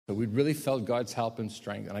We really felt God's help and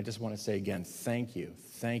strength. And I just want to say again, thank you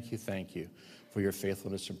for your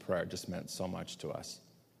faithfulness in prayer. It just meant so much to us.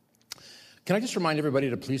 Can I just remind everybody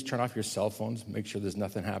to please turn off your cell phones, make sure there's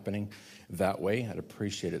nothing happening that way. I'd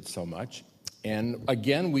appreciate it so much. And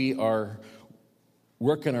again, we are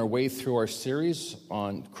working our way through our series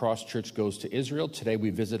on Cross Church Goes to Israel. Today we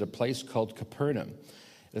visit a place called Capernaum.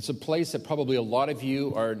 It's a place that probably a lot of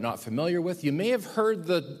you are not familiar with. You may have heard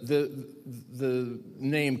the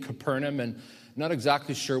name Capernaum and not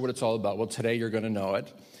exactly sure what it's all about. Well, today you're going to know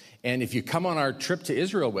it. And if you come on our trip to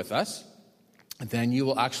Israel with us, then you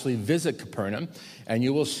will actually visit Capernaum, and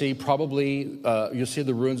you will see you'll see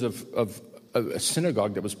the ruins of a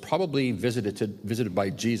synagogue that was probably visited by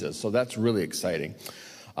Jesus. So that's really exciting.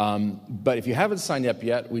 But if you haven't signed up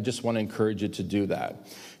yet, we just want to encourage you to do that.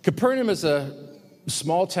 Capernaum is a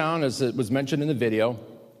small town, as it was mentioned in the video,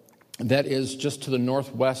 that is just to the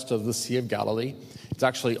northwest of the Sea of Galilee. It's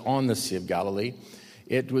actually on the Sea of Galilee.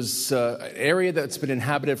 It was an area that's been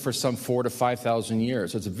inhabited for some 4,000 to 5,000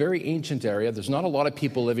 years. It's a very ancient area. There's not a lot of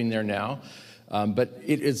people living there now, but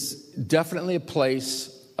it is definitely a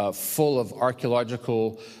place full of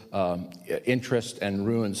archaeological interest and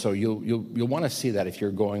ruins. So you'll want to see that if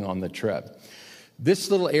you're going on the trip.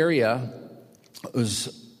 This little area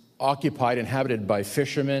was inhabited by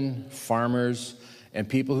fishermen, farmers, and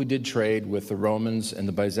people who did trade with the Romans and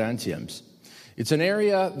the Byzantiums. It's an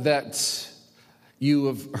area that you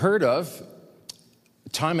have heard of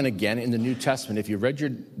time and again in the New Testament. If you've read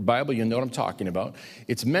your Bible, you know what I'm talking about.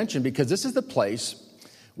 It's mentioned because this is the place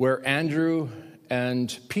where Andrew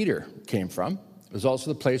and Peter came from. It was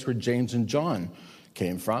also the place where James and John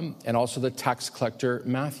came from, and also the tax collector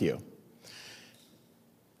Matthew.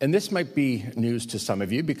 And this might be news to some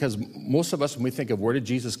of you, because most of us, when we think of where did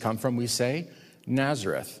Jesus come from, we say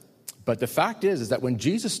Nazareth. But the fact is that when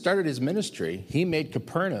Jesus started his ministry, he made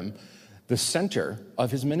Capernaum the center of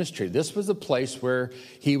his ministry. This was the place where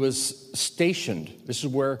he was stationed. This is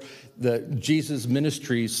where Jesus'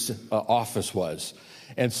 ministry's office was.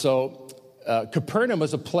 And so Capernaum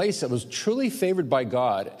was a place that was truly favored by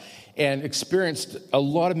God and experienced a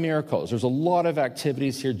lot of miracles. There's a lot of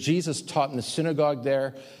activities here. Jesus taught in the synagogue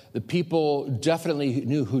there. The people definitely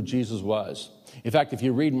knew who Jesus was. In fact, if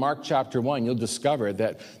you read Mark chapter 1, you'll discover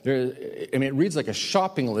that it reads like a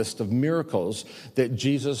shopping list of miracles that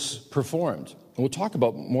Jesus performed. And we'll talk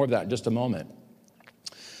about more of that in just a moment.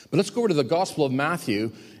 But let's go over to the Gospel of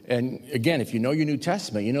Matthew. And again, if you know your New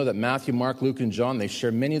Testament, you know that Matthew, Mark, Luke, and John, they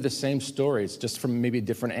share many of the same stories, just from maybe a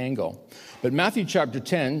different angle. But Matthew chapter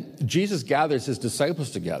 10, Jesus gathers his disciples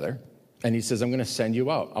together, and he says, I'm going to send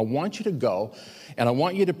you out. I want you to go, and I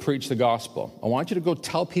want you to preach the gospel. I want you to go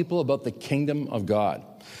tell people about the kingdom of God.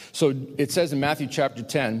 So it says in Matthew chapter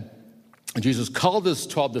 10, Jesus called his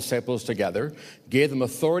 12 disciples together, gave them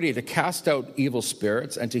authority to cast out evil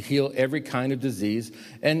spirits and to heal every kind of disease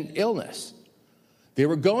and illness. They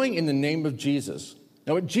were going in the name of Jesus.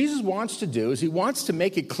 Now, what Jesus wants to do is he wants to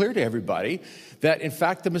make it clear to everybody that, in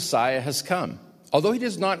fact, the Messiah has come. Although he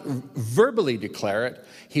does not verbally declare it,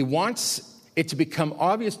 he wants it to become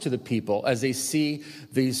obvious to the people as they see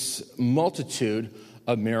this multitude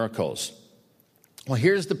of miracles. Well,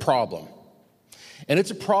 here's the problem. And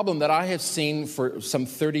it's a problem that I have seen for some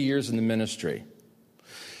 30 years in the ministry.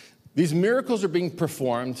 These miracles are being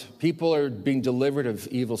performed. People are being delivered of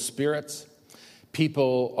evil spirits.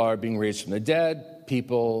 People are being raised from the dead.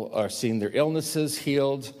 People are seeing their illnesses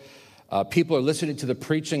healed. People are listening to the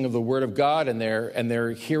preaching of the Word of God, and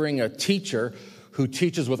they're hearing a teacher who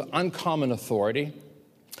teaches with uncommon authority.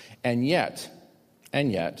 And yet,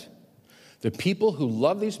 the people who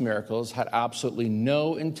love these miracles had absolutely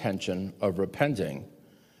no intention of repenting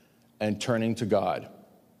and turning to God.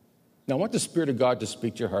 Now, I want the Spirit of God to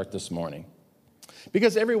speak to your heart this morning.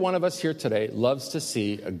 Because every one of us here today loves to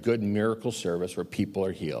see a good miracle service where people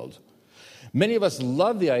are healed. Many of us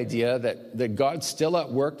love the idea that God's still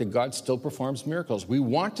at work, that God still performs miracles. We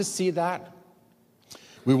want to see that.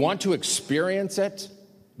 We want to experience it.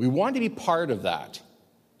 We want to be part of that.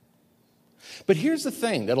 But here's the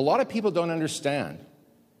thing that a lot of people don't understand,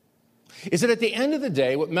 is that at the end of the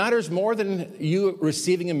day, what matters more than you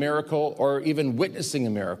receiving a miracle or even witnessing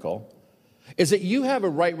a miracle is that you have a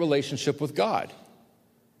right relationship with God.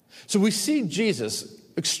 So we see Jesus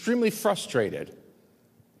extremely frustrated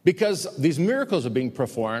because these miracles are being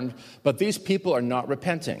performed, but these people are not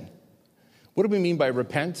repenting. What do we mean by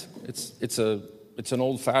repent? It's an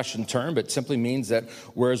old-fashioned term, but it simply means that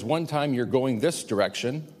whereas one time you're going this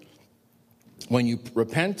direction, when you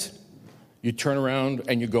repent, you turn around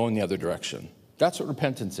and you go in the other direction. That's what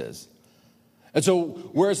repentance is. And so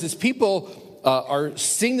whereas these people are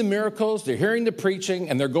seeing the miracles, they're hearing the preaching,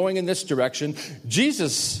 and they're going in this direction.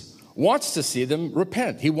 Jesus wants to see them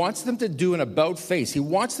repent. He wants them to do an about-face. He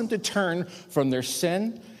wants them to turn from their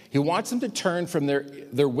sin. He wants them to turn from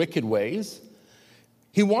their wicked ways.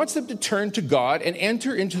 He wants them to turn to God and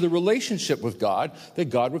enter into the relationship with God that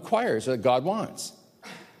God requires, that God wants.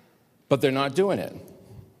 But they're not doing it.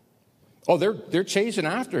 Oh, they're chasing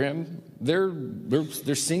after him.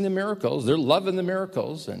 They're seeing the miracles. They're loving the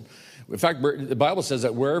miracles. And in fact, the Bible says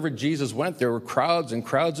that wherever Jesus went, there were crowds and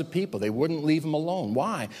crowds of people. They wouldn't leave him alone.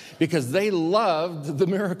 Why? Because they loved the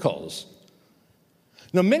miracles.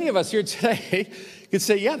 Now, many of us here today could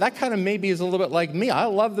say, yeah, that kind of maybe is a little bit like me. I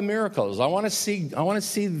love the miracles. I want to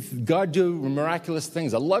see God do miraculous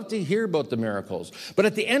things. I love to hear about the miracles. But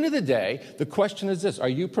at the end of the day, the question is this: are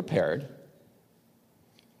you prepared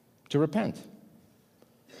to repent?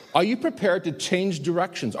 Are you prepared to change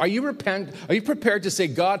directions? Are you prepared to say,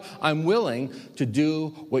 God, I'm willing to do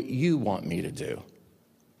what you want me to do?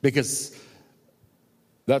 Because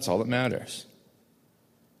that's all that matters.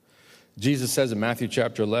 Jesus says in Matthew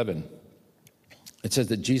chapter 11, it says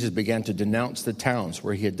that Jesus began to denounce the towns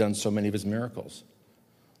where he had done so many of his miracles.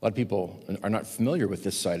 A lot of people are not familiar with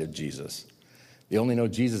this side of Jesus. They only know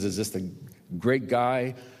Jesus as just a great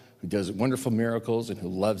guy who does wonderful miracles and who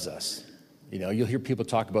loves us. You know, you'll hear people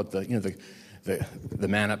talk about the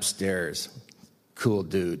man upstairs, cool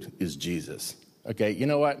dude is Jesus. Okay, you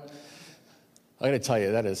know what? I got to tell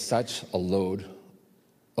you, that is such a load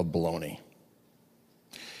of baloney.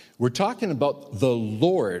 We're talking about the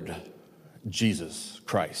Lord Jesus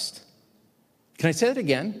Christ. Can I say that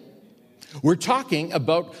again? We're talking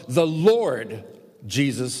about the Lord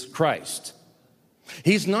Jesus Christ.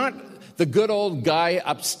 He's not the good old guy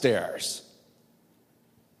upstairs.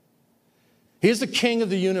 He is the King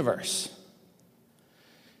of the universe.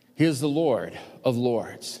 He is the Lord of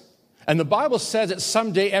lords. And the Bible says that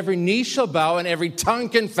someday every knee shall bow and every tongue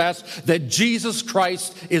confess that Jesus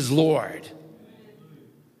Christ is Lord.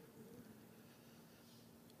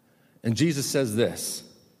 And Jesus says this,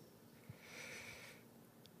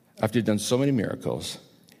 after he'd done so many miracles,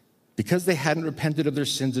 because they hadn't repented of their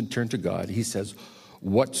sins and turned to God, he says,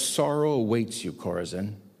 what sorrow awaits you,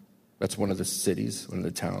 Chorazin? That's one of the cities, one of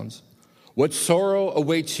the towns. What sorrow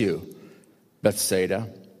awaits you, Bethsaida?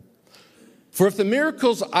 For if the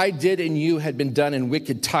miracles I did in you had been done in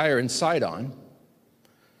wicked Tyre and Sidon,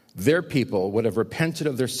 their people would have repented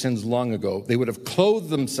of their sins long ago. They would have clothed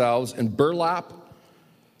themselves in burlap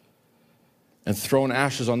and thrown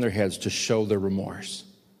ashes on their heads to show their remorse.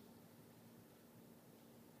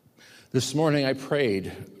 This morning I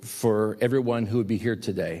prayed for everyone who would be here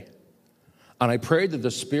today. And I prayed that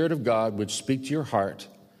the Spirit of God would speak to your heart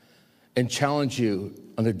and challenge you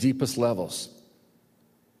on the deepest levels.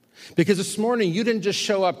 Because this morning you didn't just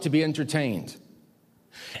show up to be entertained.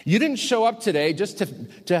 You didn't show up today just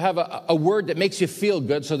to have a word that makes you feel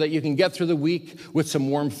good so that you can get through the week with some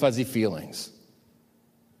warm, fuzzy feelings.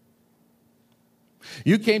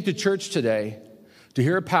 You came to church today to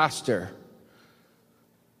hear a pastor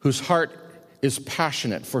whose heart is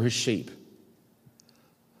passionate for his sheep.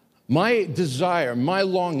 My desire, my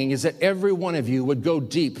longing is that every one of you would go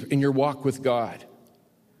deep in your walk with God.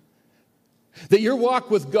 That your walk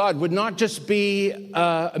with God would not just be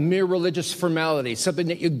a mere religious formality, something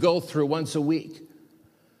that you go through once a week,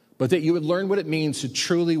 but that you would learn what it means to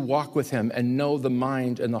truly walk with him and know the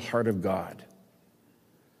mind and the heart of God.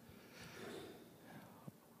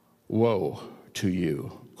 Woe to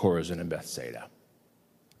you, Chorazin and Bethsaida.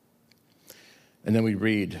 And then we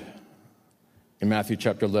read in Matthew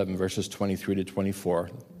chapter 11, verses 23 to 24.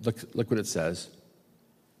 Look what it says.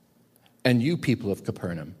 And you people of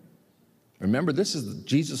Capernaum. Remember, this is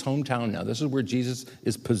Jesus' hometown now. This is where Jesus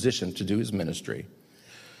is positioned to do his ministry.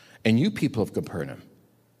 And you people of Capernaum,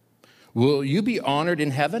 will you be honored in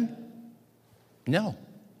heaven? No.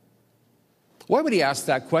 Why would he ask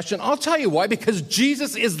that question? I'll tell you why. Because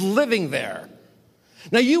Jesus is living there.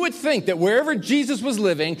 Now, you would think that wherever Jesus was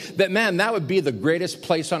living, that, man, that would be the greatest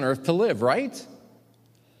place on earth to live, right?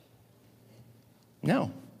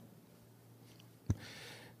 No.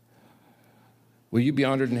 Will you be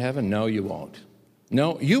honored in heaven? No, you won't.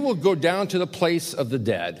 No, you will go down to the place of the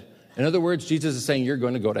dead. In other words, Jesus is saying you're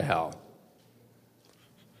going to go to hell.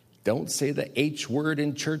 Don't say the H word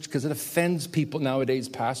in church because it offends people nowadays,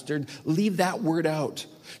 Pastor. Leave that word out.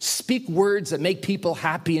 Speak words that make people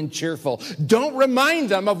happy and cheerful. Don't remind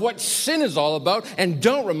them of what sin is all about, and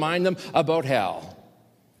don't remind them about hell.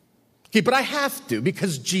 Okay, but I have to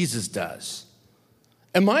because Jesus does.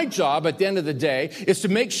 And my job at the end of the day is to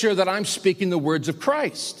make sure that I'm speaking the words of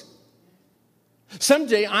Christ.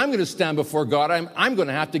 Someday I'm going to stand before God. I'm going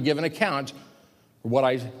to have to give an account what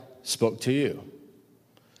I spoke to you.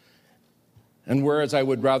 And whereas I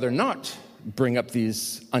would rather not bring up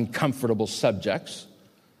these uncomfortable subjects,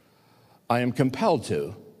 I am compelled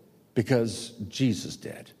to because Jesus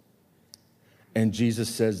did. And Jesus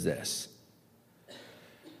says this,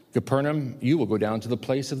 Capernaum, you will go down to the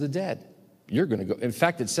place of the dead. You're going to go. In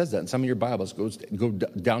fact, it says that in some of your Bibles, go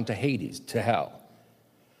down to Hades, to hell.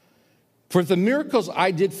 For if the miracles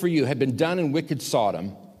I did for you had been done in wicked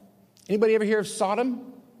Sodom, anybody ever hear of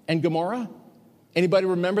Sodom and Gomorrah? Anybody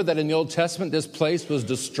remember that in the Old Testament, this place was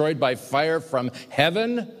destroyed by fire from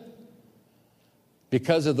heaven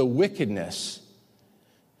because of the wickedness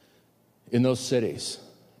in those cities?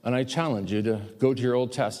 And I challenge you to go to your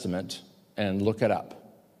Old Testament and look it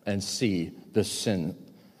up and see the sin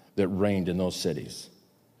that reigned in those cities.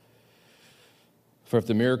 For if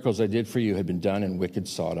the miracles I did for you had been done in wicked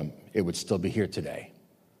Sodom, it would still be here today.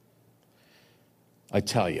 I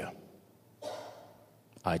tell you,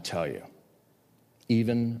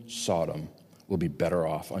 even Sodom will be better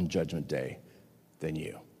off on Judgment Day than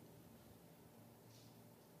you.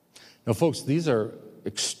 Now, folks, these are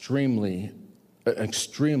extremely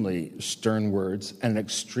stern words and an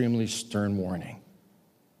extremely stern warning.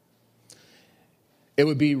 It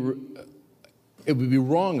would be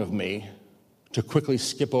wrong of me to quickly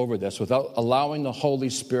skip over this without allowing the Holy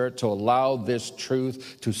Spirit to allow this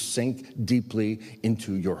truth to sink deeply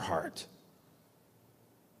into your heart.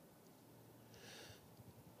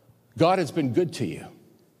 God has been good to you.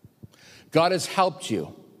 God has helped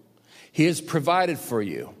you. He has provided for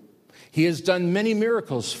you. He has done many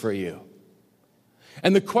miracles for you.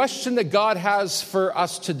 And the question that God has for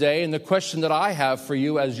us today, and the question that I have for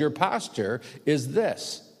you as your pastor, is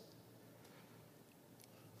this.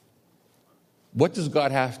 What does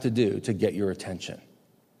God have to do to get your attention?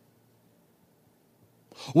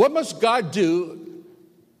 What must God do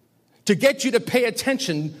to get you to pay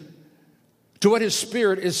attention to what His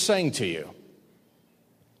Spirit is saying to you?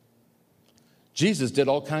 Jesus did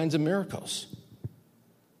all kinds of miracles.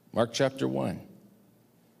 Mark chapter 1.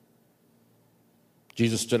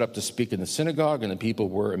 Jesus stood up to speak in the synagogue, and the people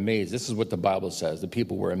were amazed. This is what the Bible says. The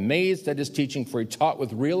people were amazed at His teaching, for He taught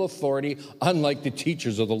with real authority, unlike the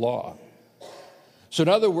teachers of the law. So in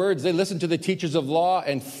other words, they listened to the teachers of law,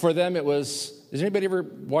 and for them it was, does anybody ever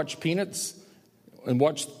watch Peanuts and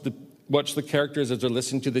watch the characters as they're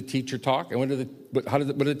listening to the teacher talk? And what do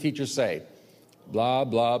the teachers say? Blah,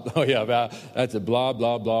 blah, blah. Oh yeah, that's it, blah,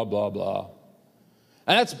 blah, blah, blah, blah.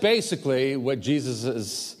 And that's basically what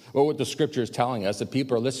what the scripture is telling us, that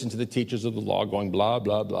people are listening to the teachers of the law going blah,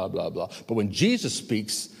 blah, blah, blah, blah. But when Jesus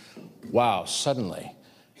speaks, wow, suddenly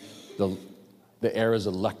the air is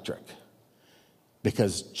electric.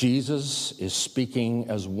 Because Jesus is speaking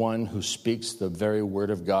as one who speaks the very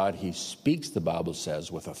word of God. He speaks, the Bible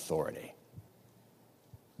says, with authority.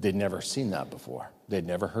 They'd never seen that before. They'd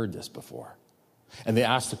never heard this before. And they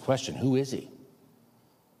asked the question, who is He?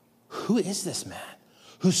 Who is this man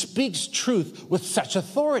who speaks truth with such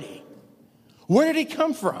authority? Where did He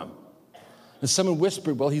come from? And someone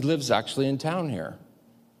whispered, well, He lives actually in town here.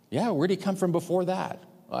 Yeah, where did He come from before that?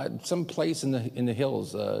 Some place in the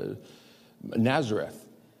hills, Nazareth.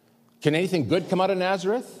 Can anything good come out of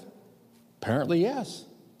Nazareth? Apparently, yes.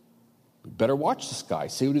 We better watch this guy,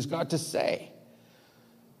 see what he's got to say.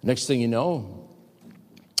 Next thing you know,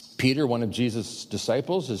 Peter, one of Jesus'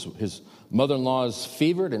 disciples, his mother-in-law is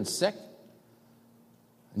fevered and sick.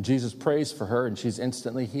 And Jesus prays for her, and she's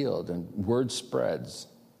instantly healed, and word spreads.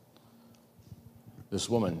 This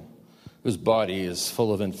woman, whose body is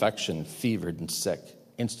full of infection, fevered and sick,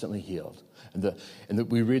 instantly healed. And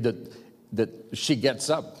we read that she gets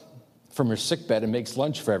up from her sickbed and makes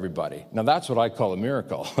lunch for everybody. Now, that's what I call a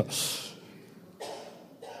miracle.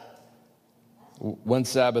 One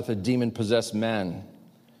Sabbath, a demon-possessed man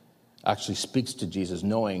actually speaks to Jesus,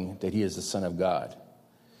 knowing that He is the Son of God.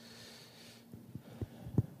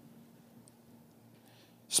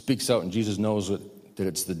 Speaks out, and Jesus knows that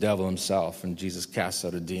it's the devil himself, and Jesus casts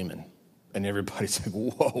out a demon. And everybody's like,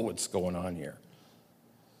 whoa, what's going on here?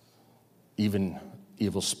 Even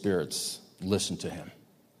evil spirits listen to Him.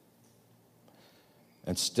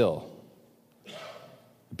 And still,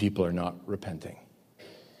 people are not repenting.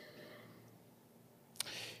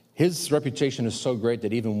 His reputation is so great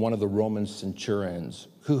that even one of the Roman centurions,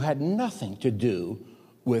 who had nothing to do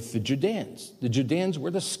with the Judeans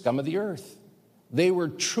were the scum of the earth. They were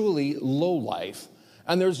truly low life.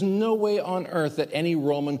 And there's no way on earth that any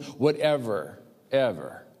Roman would ever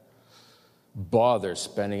bother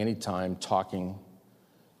spending any time talking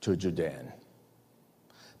to a Judean.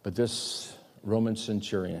 But this Roman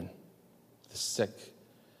centurion, the sick,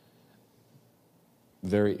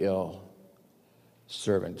 very ill,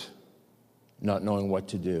 servant, not knowing what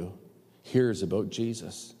to do, hears about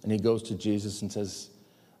Jesus. And he goes to Jesus and says,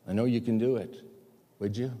 I know you can do it.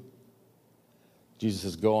 Would you? Jesus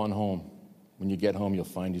says, go on home. When you get home, you'll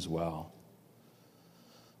find he's well.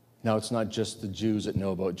 Now, it's not just the Jews that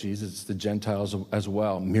know about Jesus, it's the Gentiles as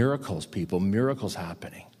well. Miracles, people, miracles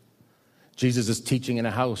happening. Jesus is teaching in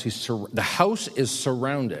a house. The house is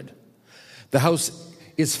surrounded. The house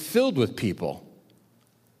is filled with people.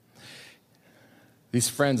 These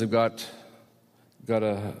friends have got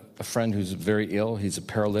a friend who's very ill. He's a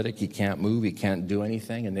paralytic. He can't move. He can't do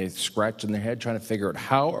anything. And they're scratching their head trying to figure out,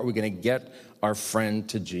 how are we going to get our friend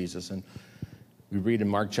to Jesus? And we read in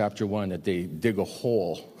Mark chapter 1 that they dig a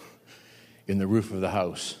hole in the roof of the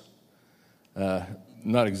house.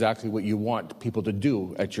 Not exactly what you want people to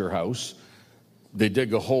do at your house. They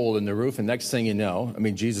dig a hole in the roof, and next thing you know,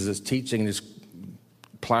 Jesus is teaching, and there's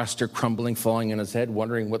plaster crumbling, falling on his head,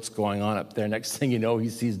 wondering what's going on up there. Next thing you know, he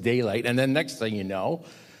sees daylight, and then next thing you know,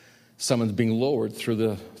 someone's being lowered through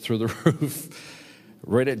the roof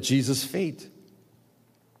right at Jesus' feet.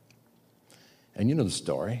 And you know the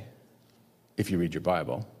story, if you read your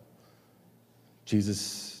Bible.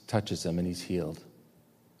 Jesus touches him, and he's healed.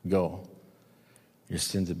 Go. Your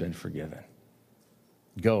sins have been forgiven.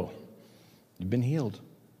 Go. You've been healed.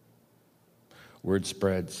 Word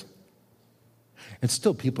spreads. And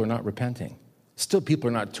still people are not repenting. Still people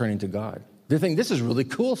are not turning to God. They think this is really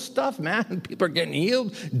cool stuff, man. People are getting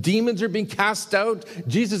healed. Demons are being cast out.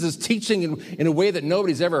 Jesus is teaching in a way that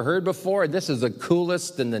nobody's ever heard before. This is the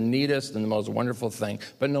coolest and the neatest and the most wonderful thing.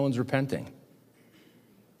 But no one's repenting.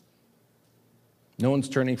 No one's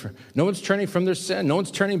turning from their sin. No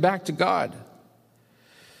one's turning back to God.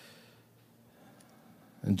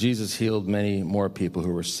 And Jesus healed many more people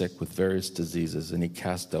who were sick with various diseases, and he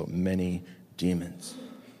cast out many demons.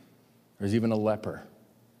 There's even a leper.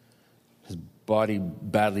 His body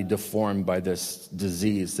badly deformed by this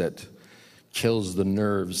disease that kills the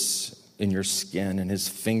nerves in your skin, and his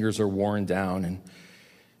fingers are worn down,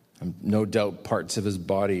 and no doubt parts of his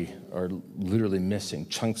body are literally missing,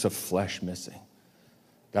 chunks of flesh missing.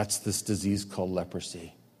 That's this disease called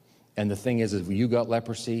leprosy. And the thing is if you got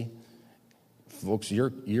leprosy, folks,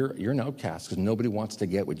 you're an outcast because nobody wants to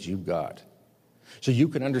get what you've got. So you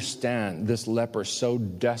can understand this leper so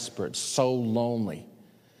desperate, so lonely,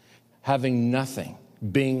 having nothing,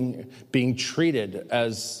 being treated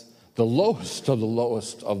as the lowest of the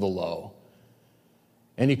lowest of the low.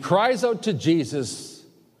 And he cries out to Jesus,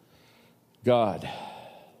 God,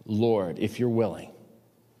 Lord, if you're willing.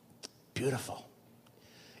 Beautiful.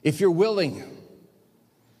 If you're willing,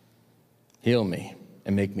 heal me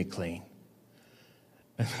and make me clean.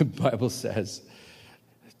 And the Bible says,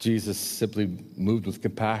 Jesus, simply moved with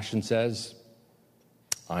compassion, says,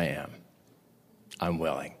 I am. I'm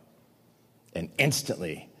willing. And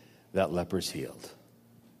instantly, that leper's healed.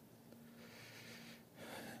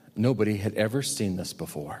 Nobody had ever seen this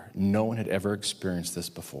before. No one had ever experienced this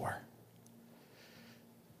before.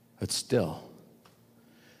 But still,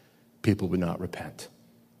 people would not repent.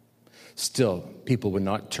 Still, people would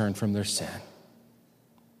not turn from their sin.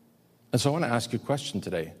 And so I want to ask you a question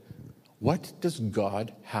today. What does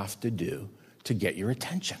God have to do to get your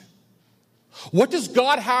attention? What does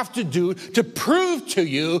God have to do to prove to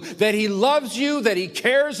you that he loves you, that he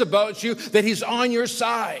cares about you, that he's on your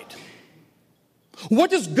side?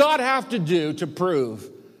 What does God have to do to prove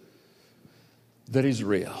that he's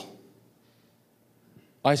real?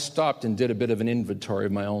 I stopped and did a bit of an inventory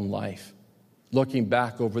of my own life, looking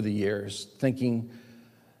back over the years, thinking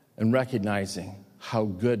and recognizing how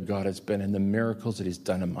good God has been and the miracles that he's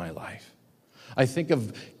done in my life. I think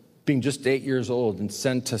of being just 8 years old and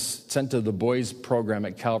sent to the boys' program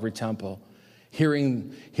at Calvary Temple,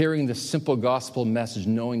 hearing the simple gospel message,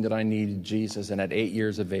 knowing that I needed Jesus, and at 8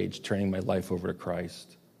 years of age, turning my life over to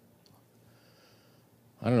Christ.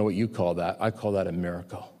 I don't know what you call that. I call that a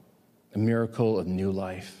miracle of new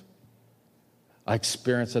life. I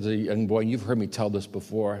experienced as a young boy, and you've heard me tell this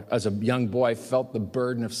before, as a young boy, I felt the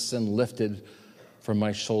burden of sin lifted from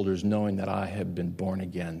my shoulders, knowing that I had been born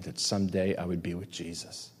again, that someday I would be with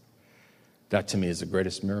Jesus. That to me is the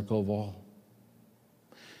greatest miracle of all.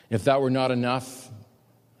 If that were not enough,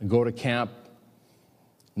 I go to camp,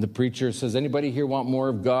 and the preacher says, anybody here want more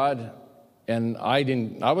of God? And I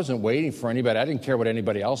wasn't waiting for anybody. I didn't care what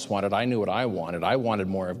anybody else wanted. I knew what I wanted. I wanted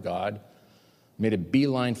more of God. Made a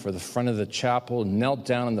beeline for the front of the chapel, knelt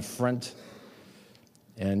down in the front,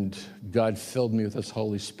 and God filled me with his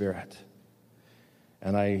Holy Spirit.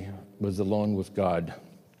 And I was alone with God.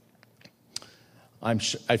 I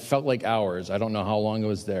felt like hours. I don't know how long I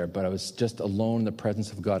was there, but I was just alone in the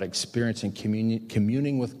presence of God, experiencing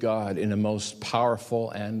communing with God in a most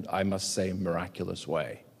powerful and, I must say, miraculous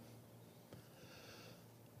way.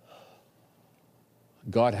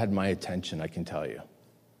 God had my attention, I can tell you.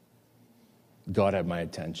 God had my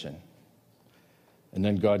attention. And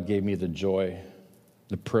then God gave me the joy,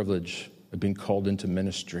 the privilege of being called into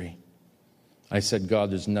ministry. I said,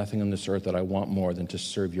 God, there's nothing on this earth that I want more than to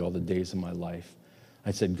serve you all the days of my life. I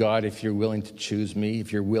said, God, if you're willing to choose me,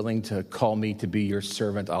 if you're willing to call me to be your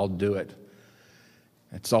servant, I'll do it.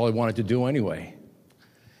 That's all I wanted to do anyway.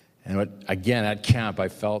 And again, at camp, I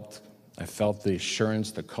felt the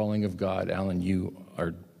assurance, the calling of God. Alan, you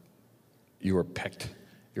were picked.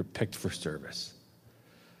 You're picked for service.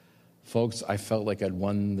 Folks, I felt like I'd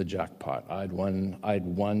won the jackpot. I'd won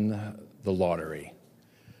the lottery.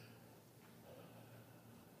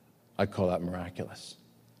 I call that miraculous.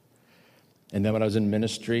 And then when I was in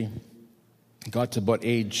ministry, got to about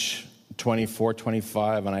age 24,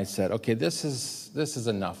 25, and I said, okay, this is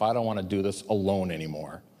enough. I don't want to do this alone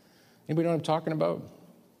anymore. Anybody know what I'm talking about?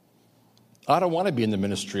 I don't want to be in the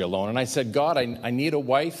ministry alone. And I said, God, I need a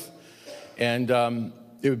wife, and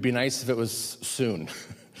it would be nice if it was soon.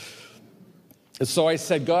 And so I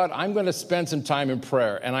said, God, I'm going to spend some time in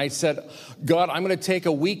prayer. And I said, God, I'm going to take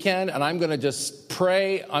a weekend and I'm going to just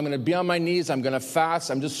pray. I'm going to be on my knees. I'm going to fast.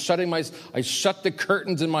 I'm just I shut the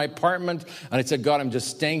curtains in my apartment. And I said, God, I'm just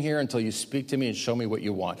staying here until you speak to me and show me what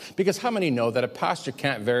you want. Because how many know that a pastor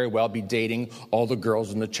can't very well be dating all the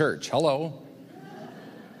girls in the church? Hello?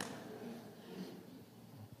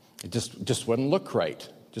 It just wouldn't look right.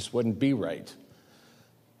 Just wouldn't be right.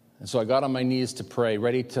 And so I got on my knees to pray,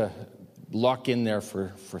 ready to lock in there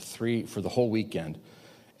for the whole weekend.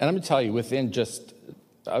 And I'm going to tell you, within just,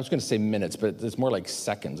 I was going to say minutes, but it's more like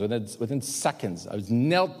seconds. Within seconds, I was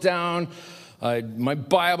knelt down. My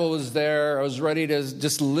Bible was there. I was ready to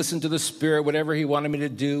just listen to the Spirit, whatever He wanted me to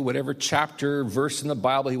do, whatever chapter, verse in the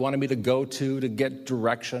Bible He wanted me to go to get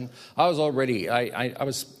direction. I was all ready. I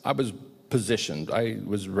was positioned. I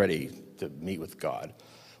was ready to meet with God.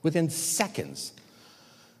 Within seconds,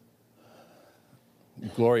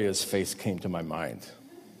 Gloria's face came to my mind.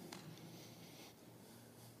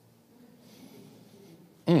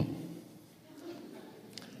 And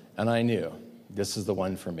I knew this is the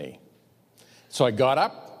one for me. So I got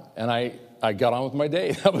up and I got on with my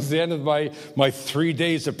day. That was the end of my 3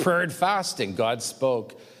 days of prayer and fasting. God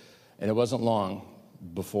spoke, and it wasn't long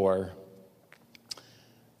before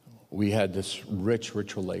we had this rich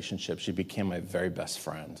relationship. She became my very best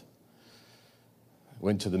friend.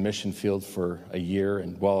 Went to the mission field for a year,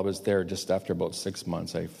 and while I was there, just after about 6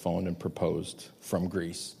 months, I phoned and proposed from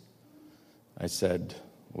Greece. I said,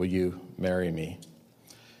 will you marry me?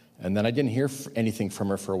 And then I didn't hear anything from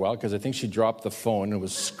her for a while because I think she dropped the phone and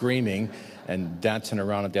was screaming and dancing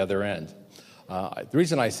around at the other end. The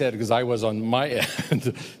reason I said it because I was on my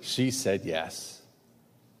end. She said yes.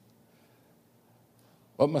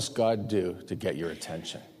 What must God do to get your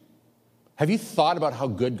attention? Have you thought about how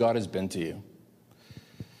good God has been to you?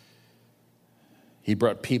 He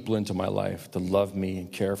brought people into my life to love me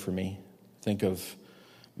and care for me. Think of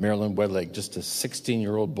Marilyn Wedlake, just a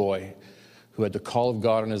 16-year-old boy who had the call of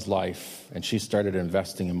God in his life, and she started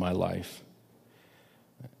investing in my life.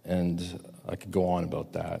 And I could go on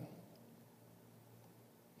about that.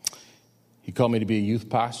 He called me to be a youth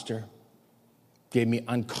pastor, gave me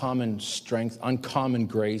uncommon strength, uncommon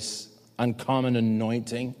grace, uncommon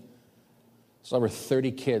anointing. So over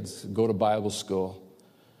 30 kids go to Bible school.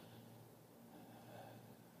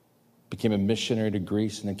 Became a missionary to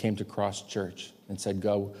Greece, and then came to Cross Church and said,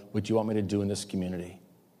 God, what do you want me to do in this community?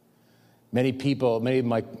 Many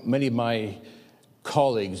of my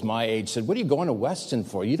colleagues my age said, what are you going to Weston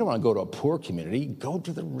for? You don't want to go to a poor community. Go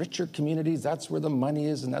to the richer communities. That's where the money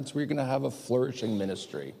is, and that's where you're going to have a flourishing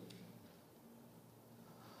ministry.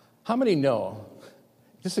 How many know,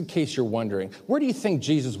 just in case you're wondering, where do you think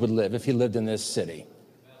Jesus would live if he lived in this city?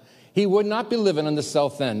 He would not be living on the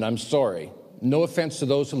south end, I'm sorry. No offense to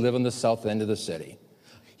those who live on the south end of the city.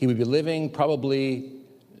 He would be living probably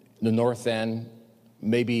the north end,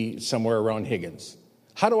 maybe somewhere around Higgins.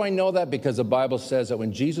 How do I know that? Because the Bible says that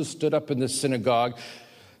when Jesus stood up in the synagogue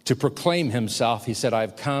to proclaim himself, he said,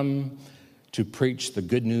 I've come to preach the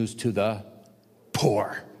good news to the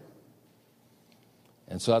poor.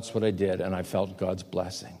 And so that's what I did, and I felt God's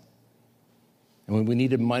blessing. And when we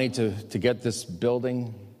needed money to get this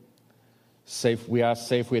building, we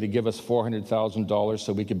asked Safeway to give us $400,000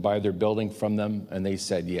 so we could buy their building from them, and they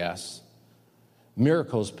said yes.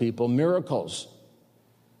 Miracles, people, miracles.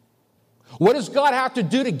 What does God have to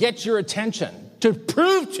do to get your attention? to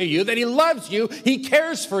prove to you that he loves you, he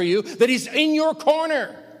cares for you, that he's in your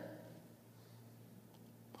corner.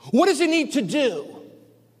 What does he need to do?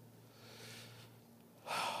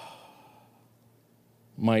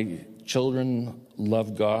 My children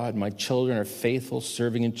love God. My children are faithful,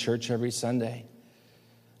 serving in church every Sunday.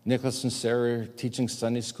 Nicholas and Sarah are teaching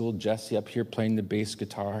Sunday school. Jesse up here playing the bass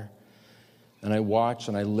guitar. And I watch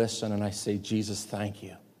and I listen and I say, Jesus, thank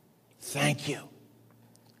you. Thank you.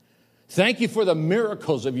 Thank you for the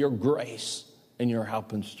miracles of your grace and your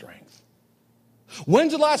help and strength.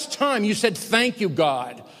 When's the last time you said, thank you,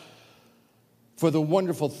 God, for the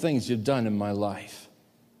wonderful things you've done in my life?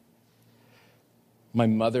 My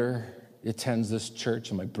mother attends this church,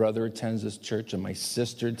 and my brother attends this church, and my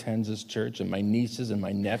sister attends this church, and my nieces and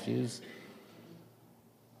my nephews.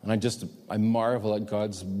 And I marvel at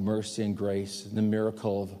God's mercy and grace and the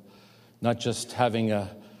miracle of not just having a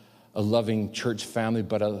loving church family,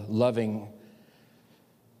 but a loving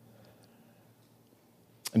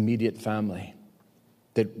immediate family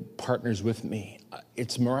that partners with me.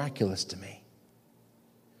 It's miraculous to me.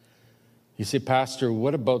 You say, Pastor,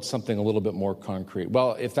 what about something a little bit more concrete?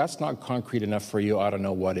 Well, if that's not concrete enough for you, I don't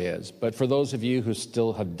know what is. But for those of you who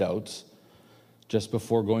still have doubts, just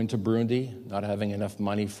before going to Burundi, not having enough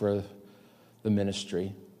money for the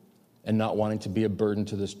ministry, and not wanting to be a burden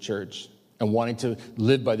to this church, and wanting to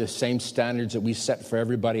live by the same standards that we set for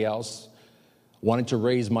everybody else, wanting to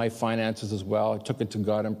raise my finances as well, I took it to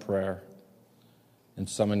God in prayer, and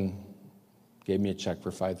someone gave me a check for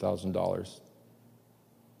 $5,000.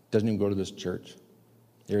 Doesn't even go to this church.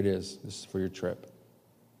 Here it is. This is for your trip.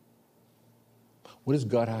 What does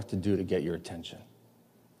God have to do to get your attention?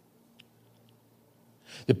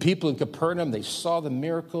 The people in Capernaum, they saw the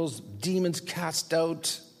miracles, demons cast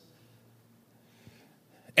out.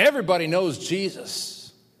 Everybody knows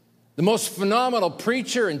Jesus. The most phenomenal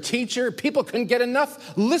preacher and teacher. People couldn't get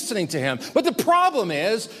enough listening to him. But the problem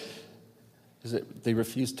is that they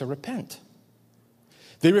refused to repent.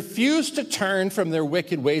 They refuse to turn from their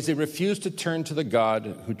wicked ways. They refuse to turn to the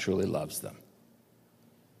God who truly loves them.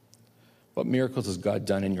 What miracles has God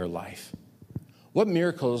done in your life? What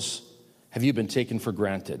miracles have you been taken for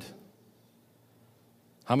granted?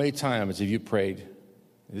 How many times have you prayed?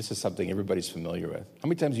 This is something everybody's familiar with. How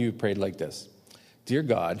many times have you prayed like this? Dear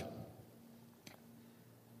God,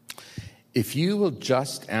 if you will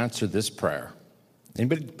just answer this prayer.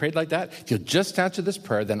 Anybody prayed like that? If you'll just answer this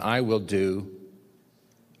prayer, then I will do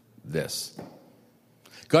this.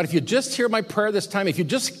 God, if you just hear my prayer this time, if you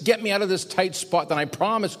just get me out of this tight spot, then I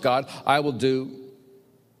promise, God, I will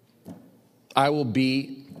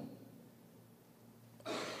be.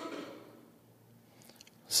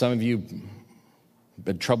 Some of you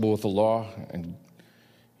had trouble with the law, and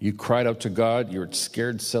you cried out to God. You were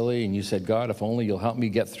scared silly, and you said, God, if only you'll help me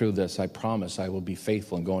get through this, I promise I will be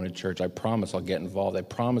faithful in going to church. I promise I'll get involved. I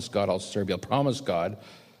promise, God, I'll serve you. I promise, God.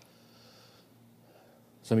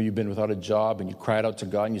 Some of you have been without a job, and you cried out to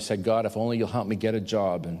God, and you said, God, if only you'll help me get a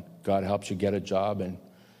job. And God helps you get a job, and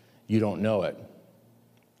you don't know it.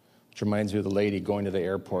 Which reminds me of the lady going to the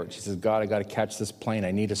airport. She says, God, I got to catch this plane.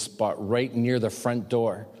 I need a spot right near the front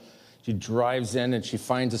door. She drives in, and she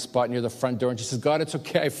finds a spot near the front door, and she says, God, it's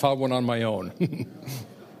okay. I found one on my own.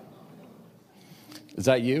 Is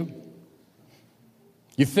that you?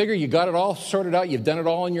 You figure you got it all sorted out. You've done it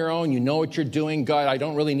all on your own. You know what you're doing. God, I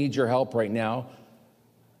don't really need your help right now.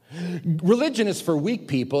 Religion is for weak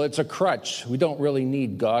people. It's a crutch. We don't really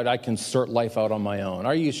need God. I can sort life out on my own.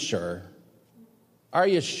 Are you sure? Are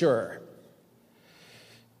you sure?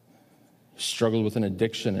 You struggled with an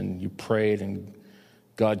addiction and you prayed and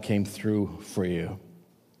God came through for you.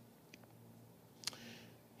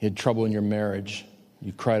 You had trouble in your marriage.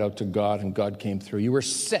 You cried out to God and God came through. You were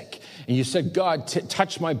sick and you said, God,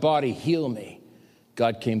 touch my body, heal me.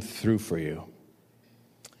 God came through for you.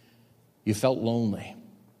 You felt lonely.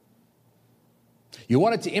 You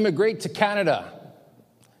wanted to immigrate to Canada.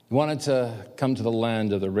 You wanted to come to the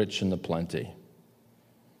land of the rich and the plenty.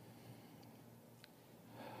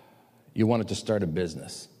 You wanted to start a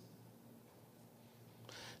business.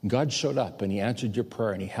 God showed up and he answered your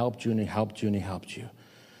prayer and he helped you and he helped you and he helped you.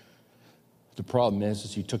 The problem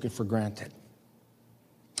is you took it for granted.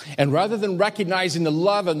 And rather than recognizing the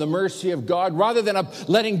love and the mercy of God, rather than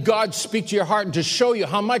letting God speak to your heart and to show you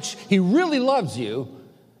how much he really loves you,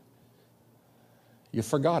 you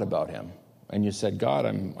forgot about him. And you said, God,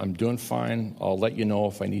 I'm doing fine. I'll let you know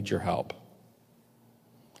if I need your help.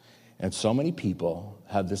 And so many people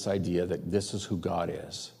have this idea that this is who God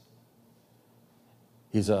is.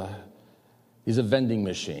 He's a vending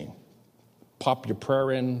machine. Pop your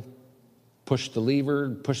prayer in, Push the lever,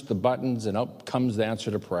 push the buttons, and out comes the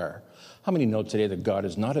answer to prayer. How many know today that God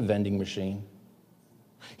is not a vending machine?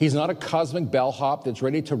 He's not a cosmic bellhop that's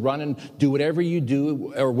ready to run and do whatever you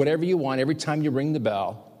do or whatever you want every time you ring the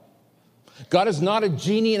bell. God is not a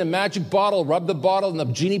genie in a magic bottle. Rub the bottle and the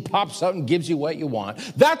genie pops out and gives you what you want.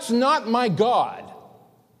 That's not my God.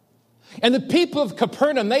 And the people of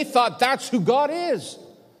Capernaum, they thought that's who God is.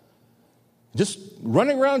 Just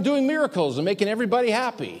running around doing miracles and making everybody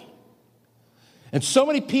happy. And so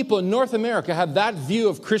many people in North America have that view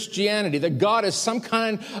of Christianity, that God is some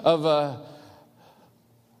kind of a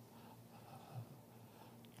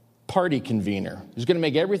party convener. He's going to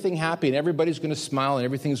make everything happy and everybody's going to smile and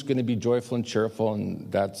everything's going to be joyful and cheerful,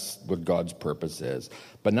 and that's what God's purpose is.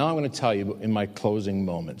 But now I'm going to tell you in my closing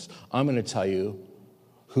moments, I'm going to tell you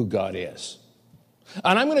who God is.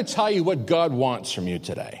 And I'm going to tell you what God wants from you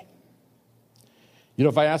today. You know,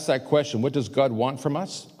 if I ask that question, what does God want from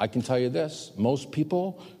us? I can tell you this. Most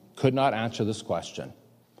people could not answer this question.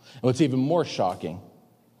 And what's even more shocking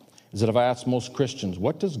is that if I ask most Christians,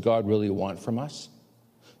 what does God really want from us?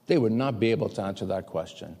 They would not be able to answer that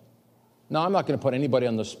question. Now, I'm not going to put anybody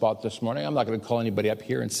on the spot this morning. I'm not going to call anybody up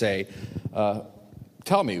here and say,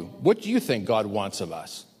 tell me, what do you think God wants of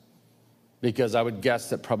us? Because I would guess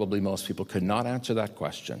that probably most people could not answer that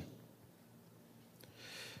question.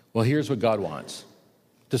 Well, here's what God wants.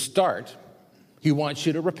 To start, he wants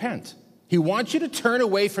you to repent. He wants you to turn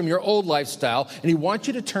away from your old lifestyle, and he wants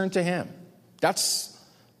you to turn to him. That's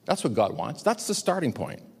what God wants. That's the starting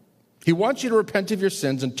point. He wants you to repent of your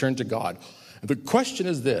sins and turn to God. And the question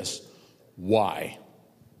is this: why?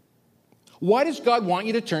 Why does God want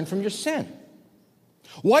you to turn from your sin?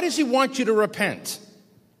 Why does he want you to repent?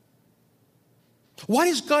 Why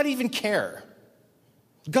does God even care?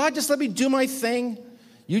 God, just let me do my thing.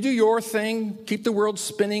 You do your thing. Keep the world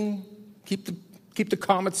spinning. Keep the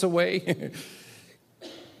comets away.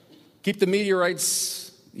 Keep the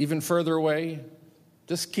meteorites even further away.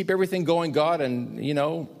 Just keep everything going, God, and,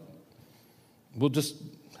 we'll just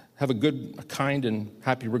have a kind, and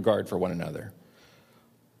happy regard for one another.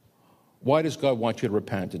 Why does God want you to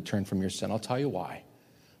repent and turn from your sin? I'll tell you why.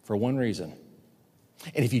 For one reason.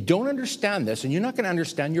 And if you don't understand this, and you're not going to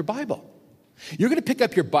understand your Bible. You're going to pick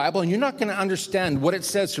up your Bible and you're not going to understand what it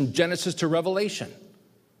says from Genesis to Revelation.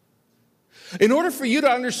 In order for you to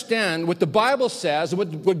understand what the Bible says,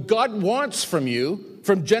 what God wants from you,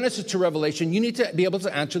 from Genesis to Revelation, you need to be able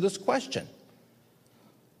to answer this question.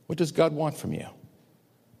 What does God want from you?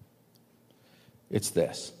 It's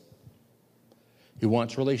this. He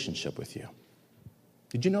wants relationship with you.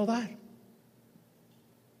 Did you know that?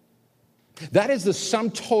 That is the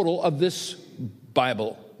sum total of this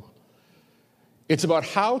Bible. It's about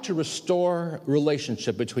how to restore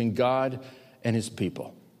relationship between God and his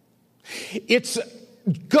people. It's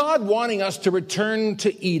God wanting us to return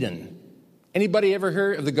to Eden. Anybody ever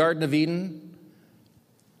heard of the Garden of Eden?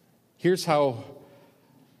 Here's how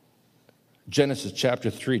Genesis chapter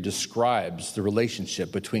 3 describes the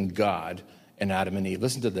relationship between God and Adam and Eve.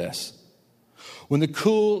 Listen to this. When the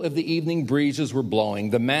cool of the evening breezes were blowing,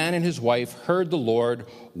 the man and his wife heard the Lord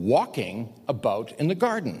walking about in the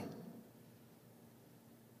garden.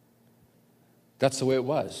 That's the way it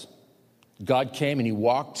was. God came and he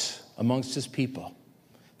walked amongst his people.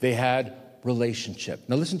 They had relationship.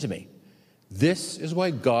 Now listen to me. This is why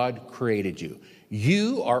God created you.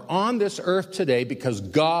 You are on this earth today because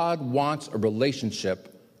God wants a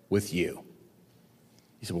relationship with you.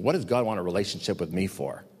 You say, well, what does God want a relationship with me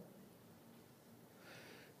for?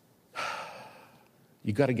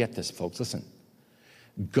 You got to get this, folks. Listen.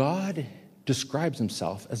 God describes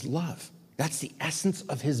himself as love. That's the essence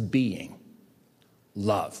of his being.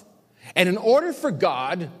 Love. And in order for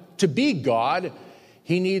God to be God,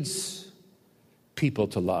 he needs people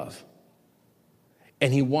to love.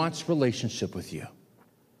 And he wants relationship with you.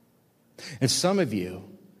 And some of you,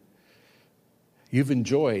 you've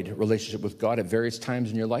enjoyed relationship with God at various times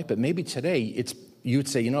in your life, but maybe today you would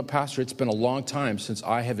say, Pastor, it's been a long time since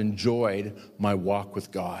I have enjoyed my walk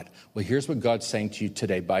with God. Well, here's what God's saying to you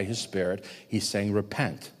today by his Spirit. He's saying,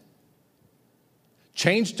 repent.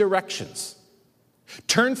 Change directions.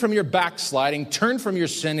 Turn from your backsliding, turn from your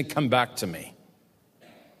sin, and come back to me.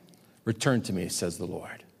 Return to me, says the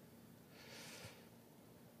Lord.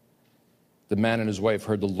 The man and his wife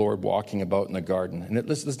heard the Lord walking about in the garden. And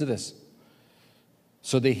listen to this.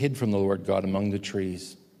 So they hid from the Lord God among the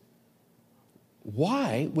trees.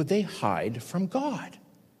 Why would they hide from God?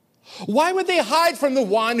 Why would they hide from the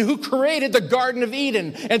one who created the Garden of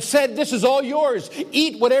Eden and said, this is all yours.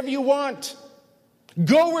 Eat whatever you want.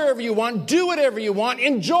 Go wherever you want. Do whatever you want.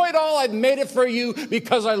 Enjoy it all. I've made it for you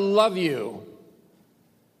because I love you.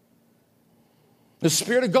 The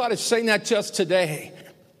Spirit of God is saying that to us today.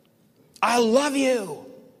 I love you.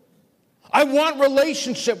 I want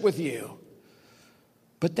relationship with you.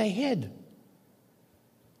 But they hid.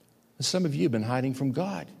 And some of you have been hiding from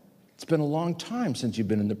God. It's been a long time since you've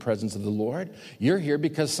been in the presence of the Lord. You're here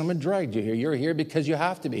because someone dragged you here. You're here because you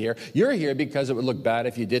have to be here. You're here because it would look bad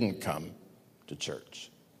if you didn't come to church.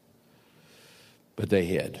 But they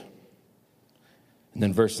hid. And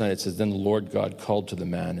then verse 9, it says, then the Lord God called to the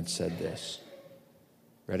man and said this.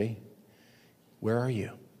 Ready? Where are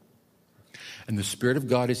you? And the Spirit of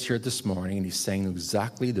God is here this morning, and he's saying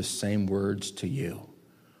exactly the same words to you.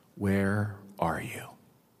 Where are you?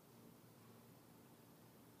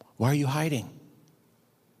 Why are you hiding?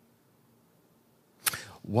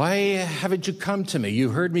 Why haven't you come to me? You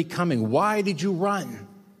heard me coming. Why did you run?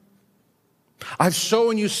 I've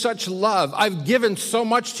shown you such love. I've given so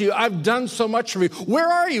much to you. I've done so much for you. Where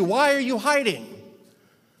are you? Why are you hiding?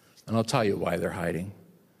 And I'll tell you why they're hiding.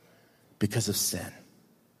 Because of sin.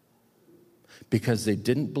 Because they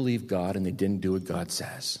didn't believe God and they didn't do what God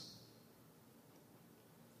says.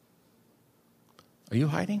 Are you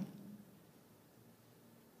hiding?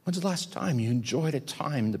 When's the last time you enjoyed a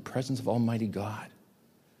time in the presence of Almighty God?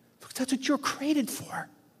 Look, that's what you're created for.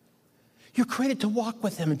 You're created to walk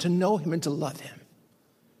with Him and to know Him and to love Him.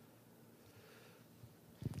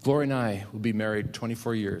 Gloria and I will be married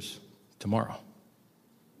 24 years tomorrow.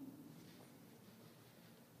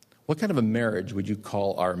 What kind of a marriage would you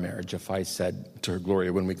call our marriage if I said to her,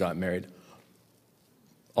 Gloria, when we got married,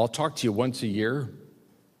 I'll talk to you once a year.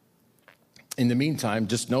 In the meantime,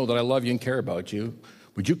 just know that I love you and care about you.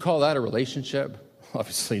 Would you call that a relationship?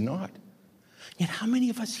 Obviously not. Yet how many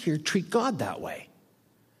of us here treat God that way?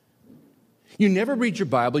 You never read your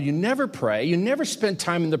Bible. You never pray. You never spend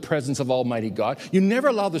time in the presence of Almighty God. You never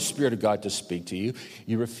allow the Spirit of God to speak to you.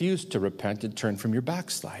 You refuse to repent and turn from your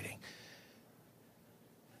backsliding.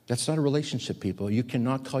 That's not a relationship, people. You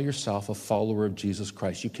cannot call yourself a follower of Jesus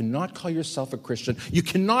Christ. You cannot call yourself a Christian. You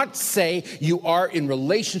cannot say you are in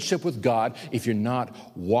relationship with God if you're not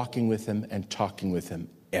walking with Him and talking with Him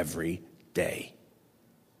every day.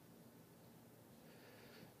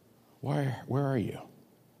 Where are you?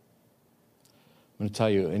 I'm going to tell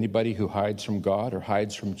you, anybody who hides from God or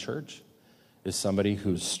hides from church is somebody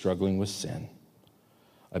who's struggling with sin.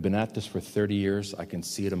 I've been at this for 30 years. I can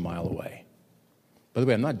see it a mile away. By the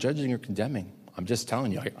way, I'm not judging or condemning. I'm just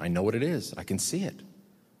telling you, I know what it is. I can see it.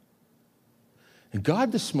 And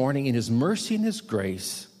God this morning, in His mercy and His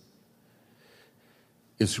grace,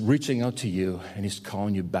 is reaching out to you, and He's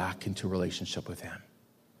calling you back into a relationship with Him.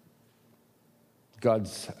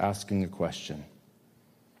 God's asking a question.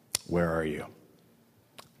 Where are you?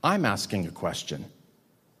 I'm asking a question.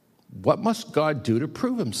 What must God do to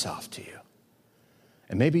prove Himself to you?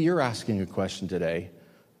 And maybe you're asking a question today.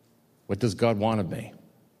 What does God want of me?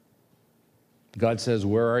 God says,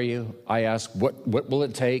 where are you? I ask, what will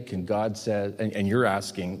it take? And God says, and you're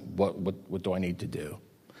asking, what do I need to do?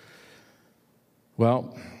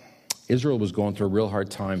 Well, Israel was going through a real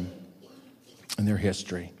hard time in their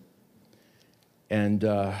history. And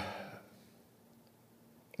they're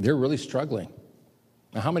really struggling.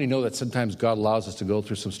 Now, how many know that sometimes God allows us to go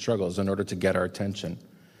through some struggles in order to get our attention?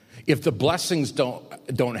 If the blessings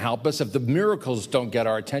don't help us, if the miracles don't get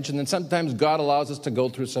our attention, then sometimes God allows us to go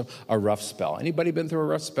through a rough spell. Anybody been through a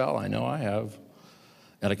rough spell? I know I have.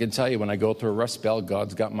 And I can tell you, when I go through a rough spell,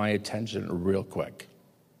 God's got my attention real quick.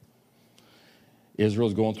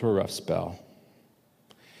 Israel's going through a rough spell.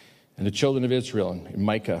 And the children of Israel, in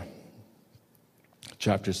Micah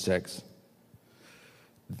chapter 6,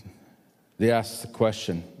 they ask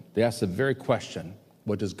the very question,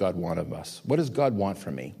 what does God want of us? What does God want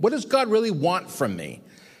from me? What does God really want from me?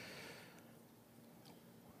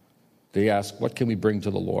 They ask, what can we bring to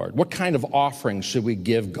the Lord? What kind of offering should we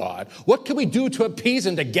give God? What can we do to appease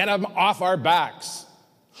Him, to get Him off our backs?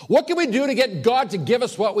 What can we do to get God to give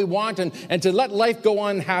us what we want and to let life go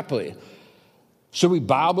on happily? Should we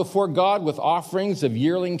bow before God with offerings of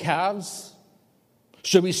yearling calves?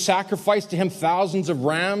 Should we sacrifice to Him thousands of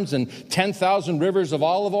rams and 10,000 rivers of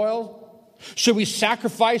olive oil? Should we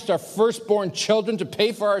sacrifice our firstborn children to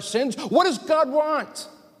pay for our sins? What does God want?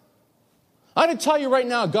 I can tell you right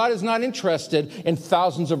now, God is not interested in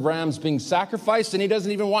thousands of rams being sacrificed, and He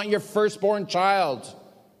doesn't even want your firstborn child.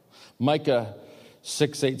 Micah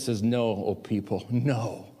 6:8 says, no, O people,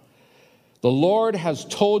 no. The Lord has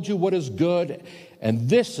told you what is good, and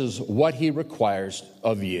this is what He requires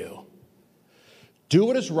of you. Do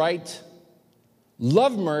what is right,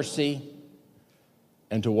 love mercy,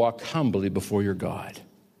 and to walk humbly before your God.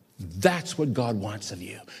 That's what God wants of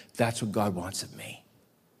you. That's what God wants of me.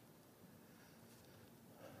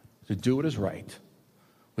 To do what is right,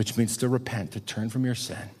 which means to repent, to turn from your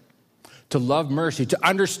sin, to love mercy, to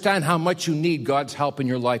understand how much you need God's help in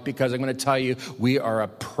your life, because I'm going to tell you, we are a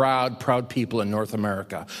proud, proud people in North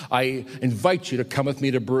America. I invite you to come with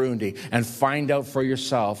me to Burundi and find out for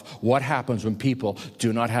yourself what happens when people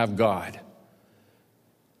do not have God.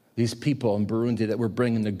 These people in Burundi that we're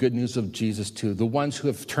bringing the good news of Jesus to, the ones who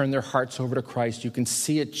have turned their hearts over to Christ, you can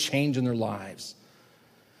see it change in their lives.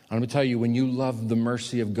 I'm going to tell you, when you love the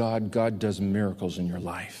mercy of God, God does miracles in your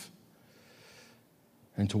life.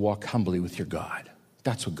 And to walk humbly with your God.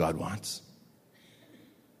 That's what God wants.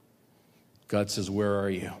 God says, where are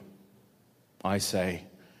you? I say,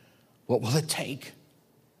 what will it take?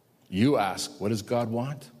 You ask, what does God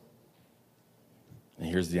want? And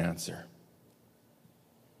here's the answer.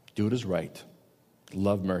 Do what is right,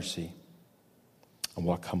 love mercy, and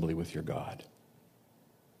walk humbly with your God.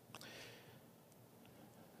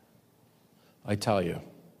 I tell you,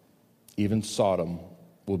 even Sodom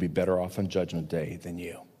will be better off on Judgment Day than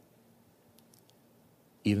you.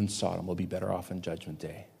 Even Sodom will be better off on Judgment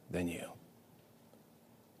Day than you.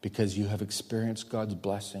 Because you have experienced God's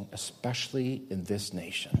blessing, especially in this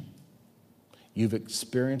nation. You've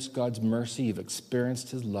experienced God's mercy, you've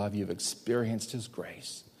experienced his love, you've experienced his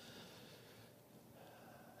grace.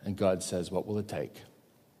 And God says, what will it take?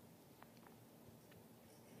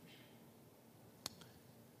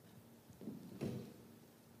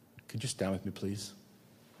 Could you stand with me, please?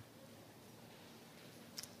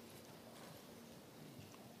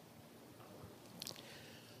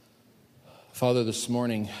 Father, this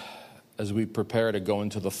morning, as we prepare to go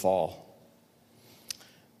into the fall,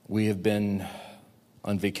 we have been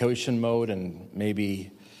on vacation mode, and maybe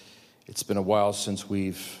it's been a while since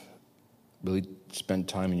we've really spent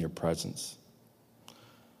time in your presence.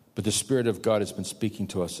 But the Spirit of God has been speaking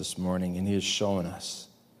to us this morning, and he has shown us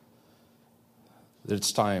that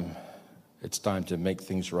it's time to make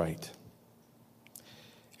things right.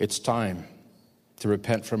 It's time to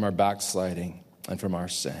repent from our backsliding and from our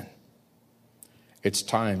sin. It's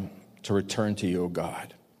time to return to you, O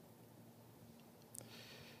God.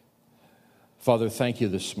 Father, thank you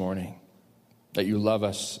this morning that you love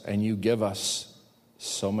us and you give us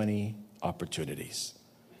so many opportunities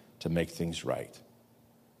to make things right.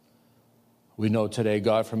 We know today,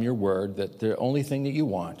 God, from your word, that the only thing that you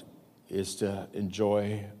want is to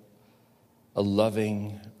enjoy a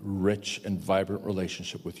loving, rich, and vibrant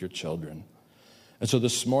relationship with your children. And so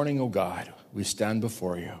this morning, O God, we stand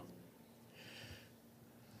before you.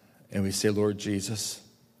 And we say, Lord Jesus,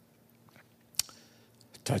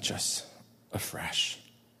 touch us afresh.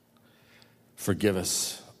 Forgive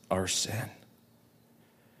us our sin.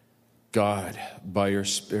 God, by your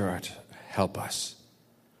Spirit, help us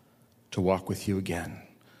to walk with you again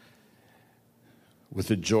with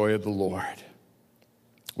the joy of the Lord,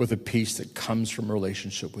 with a peace that comes from a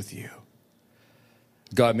relationship with you.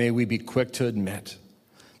 God, may we be quick to admit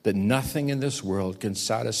that nothing in this world can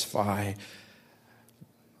satisfy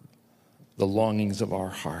the longings of our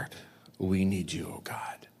heart. We need you, oh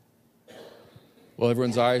God. Well,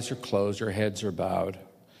 everyone's eyes are closed, their heads are bowed.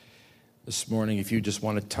 This morning, if you just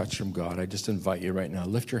want to touch from God, I just invite you right now,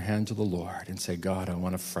 lift your hand to the Lord and say, God, I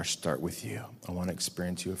want a fresh start with you. I want to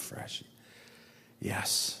experience you afresh.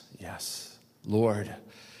 Yes, yes. Lord,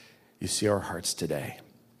 you see our hearts today.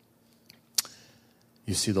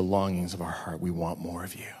 You see the longings of our heart. We want more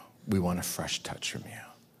of you. We want a fresh touch from you.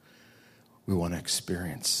 We want to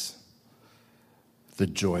experience the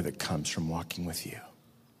joy that comes from walking with you.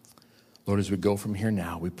 Lord, as we go from here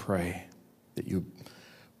now, we pray that you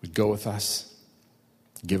would go with us,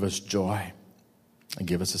 give us joy, and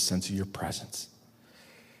give us a sense of your presence.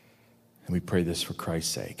 And we pray this for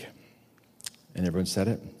Christ's sake. And everyone said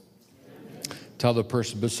it? Amen. Tell the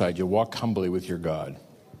person beside you, walk humbly with your God.